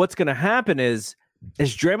what's going to happen is,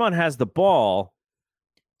 as Draymond has the ball,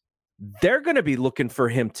 they're going to be looking for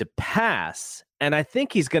him to pass. And I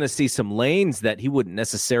think he's going to see some lanes that he wouldn't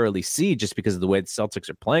necessarily see just because of the way the Celtics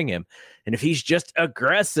are playing him. And if he's just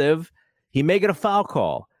aggressive, he may get a foul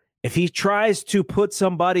call. If he tries to put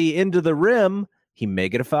somebody into the rim, he may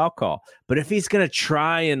get a foul call. But if he's going to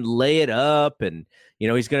try and lay it up and,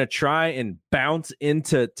 he's going to try and bounce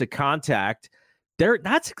into contact,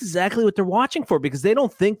 that's exactly what they're watching for, because they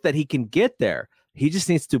don't think that he can get there. He just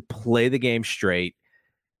needs to play the game straight.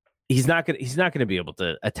 He's not going to be able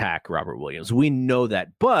to attack Robert Williams. We know that.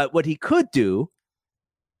 But what he could do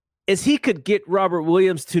is he could get Robert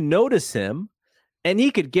Williams to notice him, and he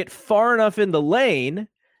could get far enough in the lane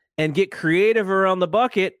and get creative around the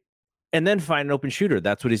bucket and then find an open shooter.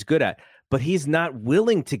 That's what he's good at. But he's not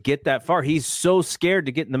willing to get that far. He's so scared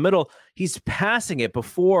to get in the middle. He's passing it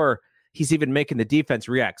before he's even making the defense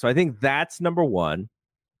react. So I think that's number 1.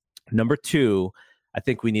 Number 2, I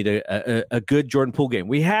think we need a good Jordan Poole game.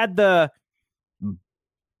 We had the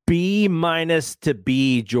B- to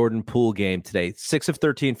B Jordan Poole game today. 6 of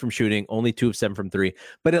 13 from shooting, only 2 of 7 from 3.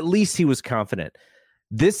 But at least he was confident.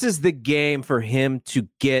 This is the game for him to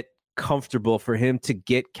get comfortable, for him to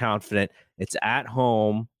get confident. It's at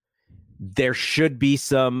home. There should be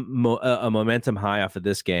some a momentum high off of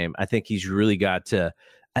this game. I think he's really got to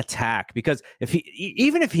attack, because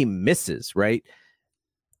even if he misses, right,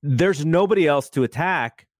 there's nobody else to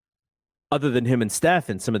attack other than him and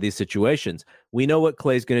Steph in some of these situations. We know what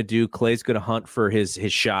Clay's going to do. Clay's going to hunt for his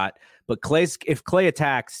shot. But if Clay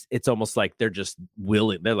attacks, it's almost like they're just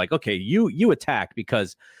willing. They're like, okay, you attack,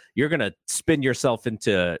 because you're going to spin yourself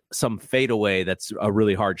into some fadeaway that's a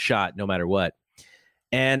really hard shot no matter what.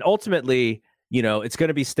 And ultimately, it's going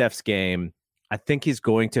to be Steph's game. I think he's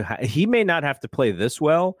going to he may not have to play this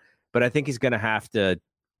well, but I think he's going to have to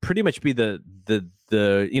pretty much be the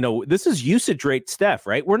this is usage rate Steph,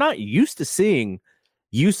 right? We're not used to seeing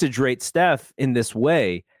usage rate Steph in this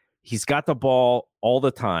way. He's got the ball all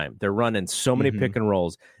the time. They're running so many pick and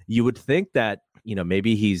rolls. You would think that,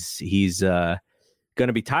 maybe he's going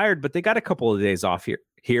to be tired, but they got a couple of days off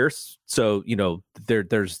here. So,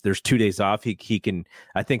 there's 2 days off. He can,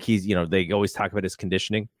 I think he's, they always talk about his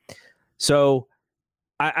conditioning. So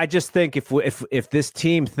I just think if this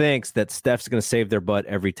team thinks that Steph's going to save their butt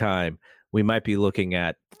every time, we might be looking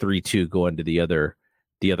at 3-2 going to the other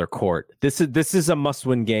court. This is a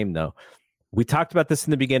must-win game, though. We talked about this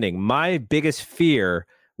in the beginning. My biggest fear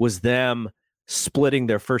was them splitting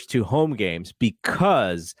their first 2 home games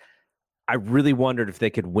because I really wondered if they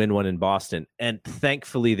could win one in Boston, and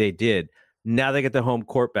thankfully they did. Now they get the home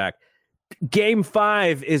court back. Game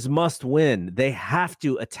 5 is must win. They have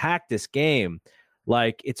to attack this game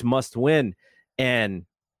like it's must win. And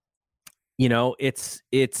it's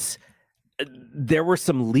there were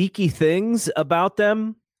some leaky things about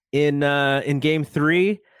them in Game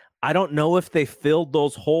 3. I don't know if they filled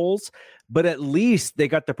those holes, but at least they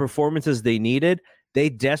got the performances they needed. They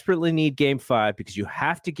desperately need Game 5 because you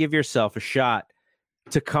have to give yourself a shot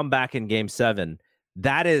to come back in Game 7.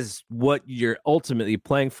 That is what you're ultimately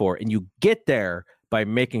playing for, and you get there by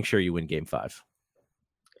making sure you win Game 5.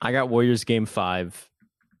 I got Warriors Game 5.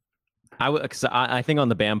 I think on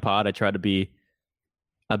the BAM pod I try to be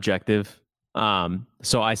objective.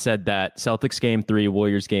 So I said that Celtics Game 3,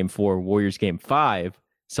 Warriors Game 4, Warriors Game 5,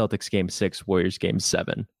 Celtics Game 6, Warriors Game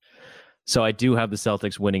 7. So I do have the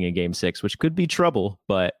Celtics winning in Game 6, which could be trouble.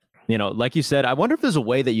 But, like you said, I wonder if there's a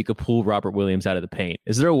way that you could pull Robert Williams out of the paint.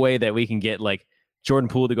 Is there a way that we can get like Jordan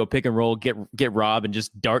Poole to go pick and roll, get Rob and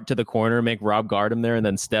just dart to the corner, make Rob guard him there, and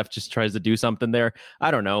then Steph just tries to do something there?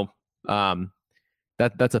 I don't know.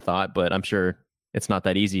 That's a thought, but I'm sure it's not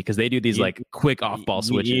that easy because they do these like quick off-ball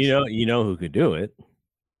switches. You know who could do it?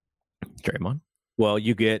 Draymond. Well,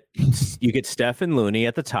 you get Steph and Looney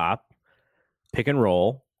at the top, pick and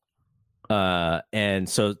roll, and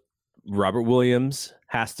so Robert Williams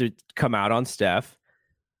has to come out on Steph,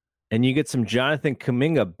 and you get some Jonathan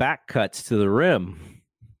Kuminga back cuts to the rim.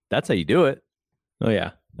 That's how you do it. Oh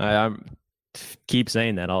yeah, I keep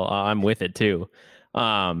saying that. I'm with it too.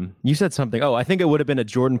 You said something. Oh, I think it would have been a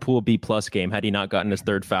Jordan Poole B+ game had he not gotten his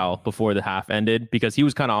 3rd foul before the half ended because he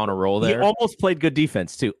was kind of on a roll there. He almost played good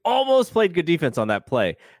defense too. Almost played good defense on that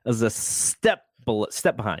play. It was a step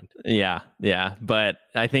behind. Yeah. But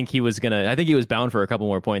I think he was bound for a couple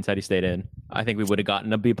more points had he stayed in. I think we would have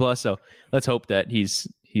gotten a B+. So let's hope that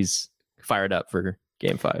he's fired up for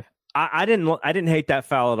Game 5. I didn't hate that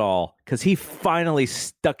foul at all because he finally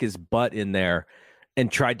stuck his butt in there and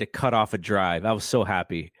tried to cut off a drive. I was so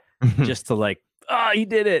happy just to he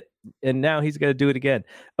did it. And now he's going to do it again.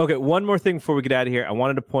 Okay, one more thing before we get out of here. I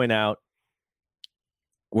wanted to point out,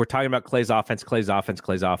 we're talking about Clay's offense.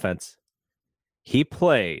 He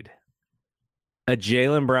played a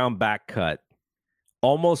Jaylen Brown back cut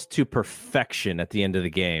almost to perfection at the end of the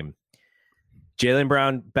game. Jaylen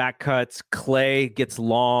Brown back cuts. Clay gets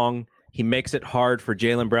long. He makes it hard for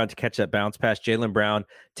Jaylen Brown to catch that bounce pass. Jaylen Brown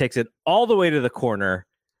takes it all the way to the corner.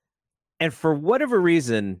 And for whatever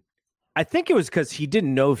reason, I think it was because he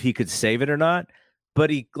didn't know if he could save it or not, but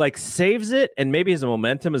he saves it, and maybe his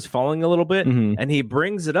momentum is falling a little bit, and he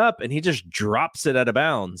brings it up and he just drops it out of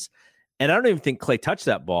bounds. And I don't even think Clay touched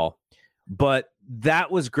that ball, but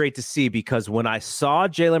that was great to see because when I saw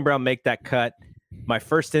Jaylen Brown make that cut, my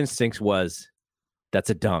first instinct was, that's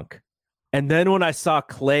a dunk. And then when I saw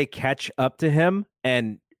Clay catch up to him,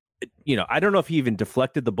 and I don't know if he even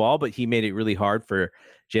deflected the ball, but he made it really hard for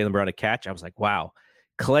Jaylen Brown to catch. I was like, wow,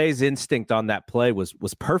 Clay's instinct on that play was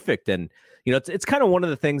perfect. And it's kind of one of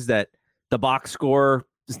the things that the box score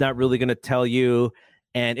is not really going to tell you.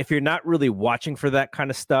 And if you're not really watching for that kind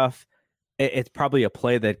of stuff, it's probably a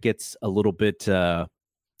play that gets a little bit,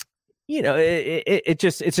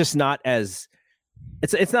 it's just not as.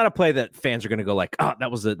 It's not a play that fans are going to go like, oh, that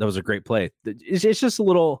was a great play. It's just a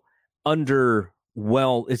little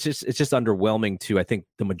It's just underwhelming to, I think,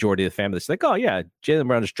 the majority of the fan base. Like, oh yeah, Jaylen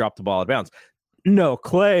Brown just dropped the ball out of bounds. No,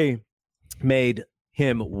 Clay made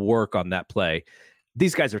him work on that play.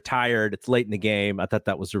 These guys are tired. It's late in the game. I thought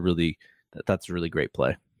that's a really great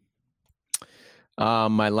play.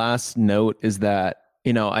 My last note is that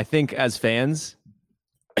I think as fans,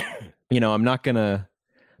 I'm not gonna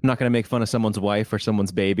make fun of someone's wife or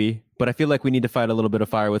someone's baby, but I feel like we need to fight a little bit of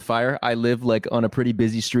fire with fire. I live on a pretty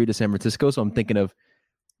busy street of San Francisco, so I'm thinking of,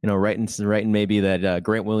 writing maybe that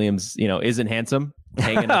Grant Williams, isn't handsome,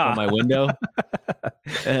 hanging up on my window,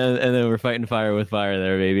 and then we're fighting fire with fire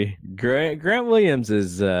there, baby. Grant Williams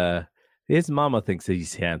is his mama thinks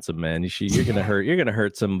he's handsome, man. You're gonna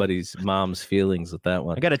hurt somebody's mom's feelings with that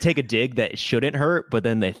one. I got to take a dig that shouldn't hurt, but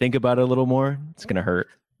then they think about it a little more. It's gonna hurt.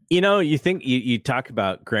 You think you talk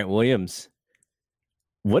about Grant Williams.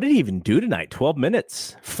 What did he even do tonight? 12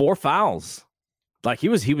 minutes, 4 fouls. Like he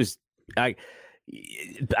was.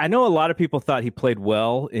 I know a lot of people thought he played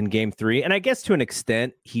well in game 3, and I guess to an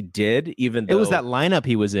extent he did, even though it was that lineup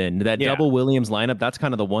he was in, that double Williams lineup. That's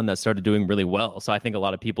kind of the one that started doing really well. So I think a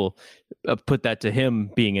lot of people put that to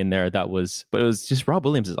him being in there. But it was just Rob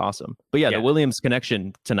Williams is awesome. But the Williams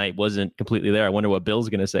connection tonight wasn't completely there. I wonder what Bill's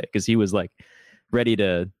going to say, because he was like ready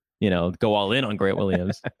to, go all in on Grant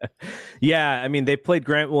Williams. Yeah. I mean, they played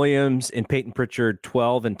Grant Williams and Peyton Pritchard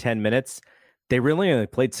 12 and 10 minutes. They really only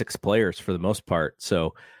played 6 players for the most part.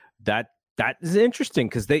 So that is interesting,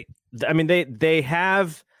 because they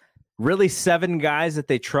have really 7 guys that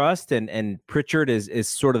they trust, and Pritchard is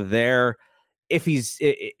sort of there. If he's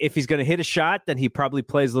going to hit a shot, then he probably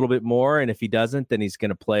plays a little bit more, and if he doesn't, then he's going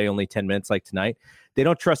to play only 10 minutes like tonight. They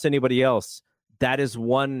don't trust anybody else. That is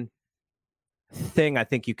one thing I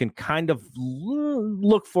think you can kind of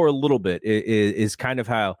look for a little bit, is kind of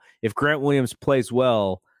how, if Grant Williams plays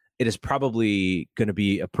well, it is probably going to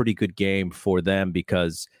be a pretty good game for them,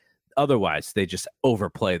 because otherwise they just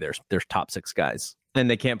overplay their top 6 guys. And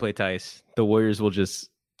they can't play Tice. The Warriors will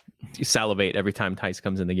just salivate every time Tice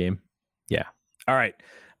comes in the game. Yeah. All right.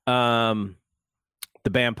 The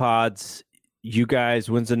BAM Pods, you guys,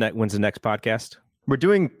 when's the next podcast? We're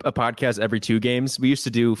doing a podcast every 2 games. We used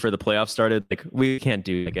to do, for the playoffs started, like we can't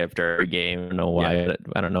do like after every game. I don't know why. Yeah.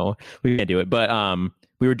 I don't know. We can't do it. But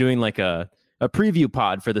we were doing like a preview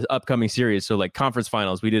pod for the upcoming series. So like conference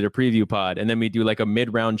finals, we did a preview pod, and then we do like a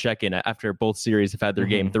mid-round check-in after both series have had their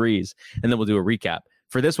game 3s, and then we'll do a recap.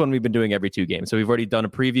 For this one, we've been doing every 2 games. So we've already done a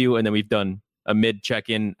preview, and then we've done a mid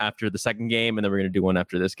check-in after the second game, and then we're going to do one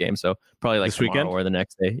after this game. So probably like this tomorrow weekend or the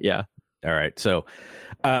next day. Yeah. All right. So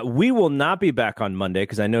we will not be back on Monday,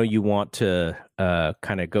 because I know you want to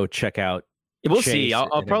kind of go check out. We'll see.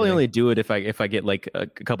 I'll probably only do it if I get like a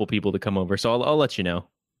couple people to come over. So I'll let you know.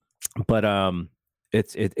 But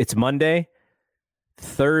it's Monday,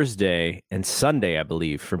 Thursday, and Sunday, I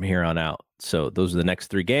believe, from here on out. So those are the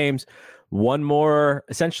next 3 games.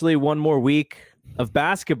 Essentially one more week of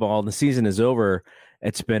basketball, and the season is over.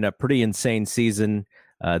 It's been a pretty insane season.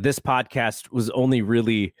 This podcast was only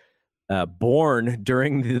really born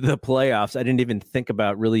during the playoffs. I didn't even think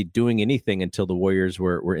about really doing anything until the Warriors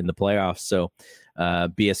were in the playoffs. So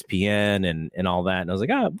BSPN and all that. And I was like,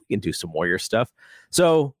 we can do some Warrior stuff.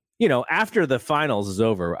 So, after the finals is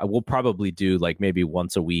over, I will probably do like maybe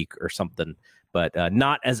once a week or something, but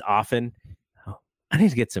not as often. We need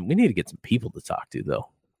to get some people to talk to, though.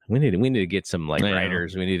 We need to get some like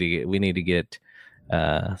writers. We need to get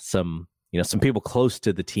some people close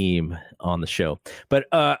to the team on the show. But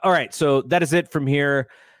all right, so that is it from here.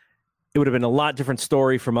 It would have been a lot different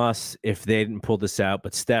story from us if they didn't pull this out,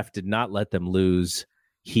 but Steph did not let them lose.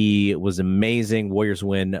 He was amazing. Warriors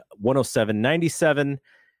win 107-97,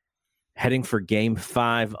 heading for game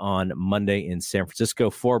 5 on Monday in San Francisco.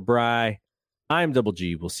 For Bry, I'm Double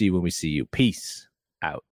G. We'll see you when we see you. Peace out.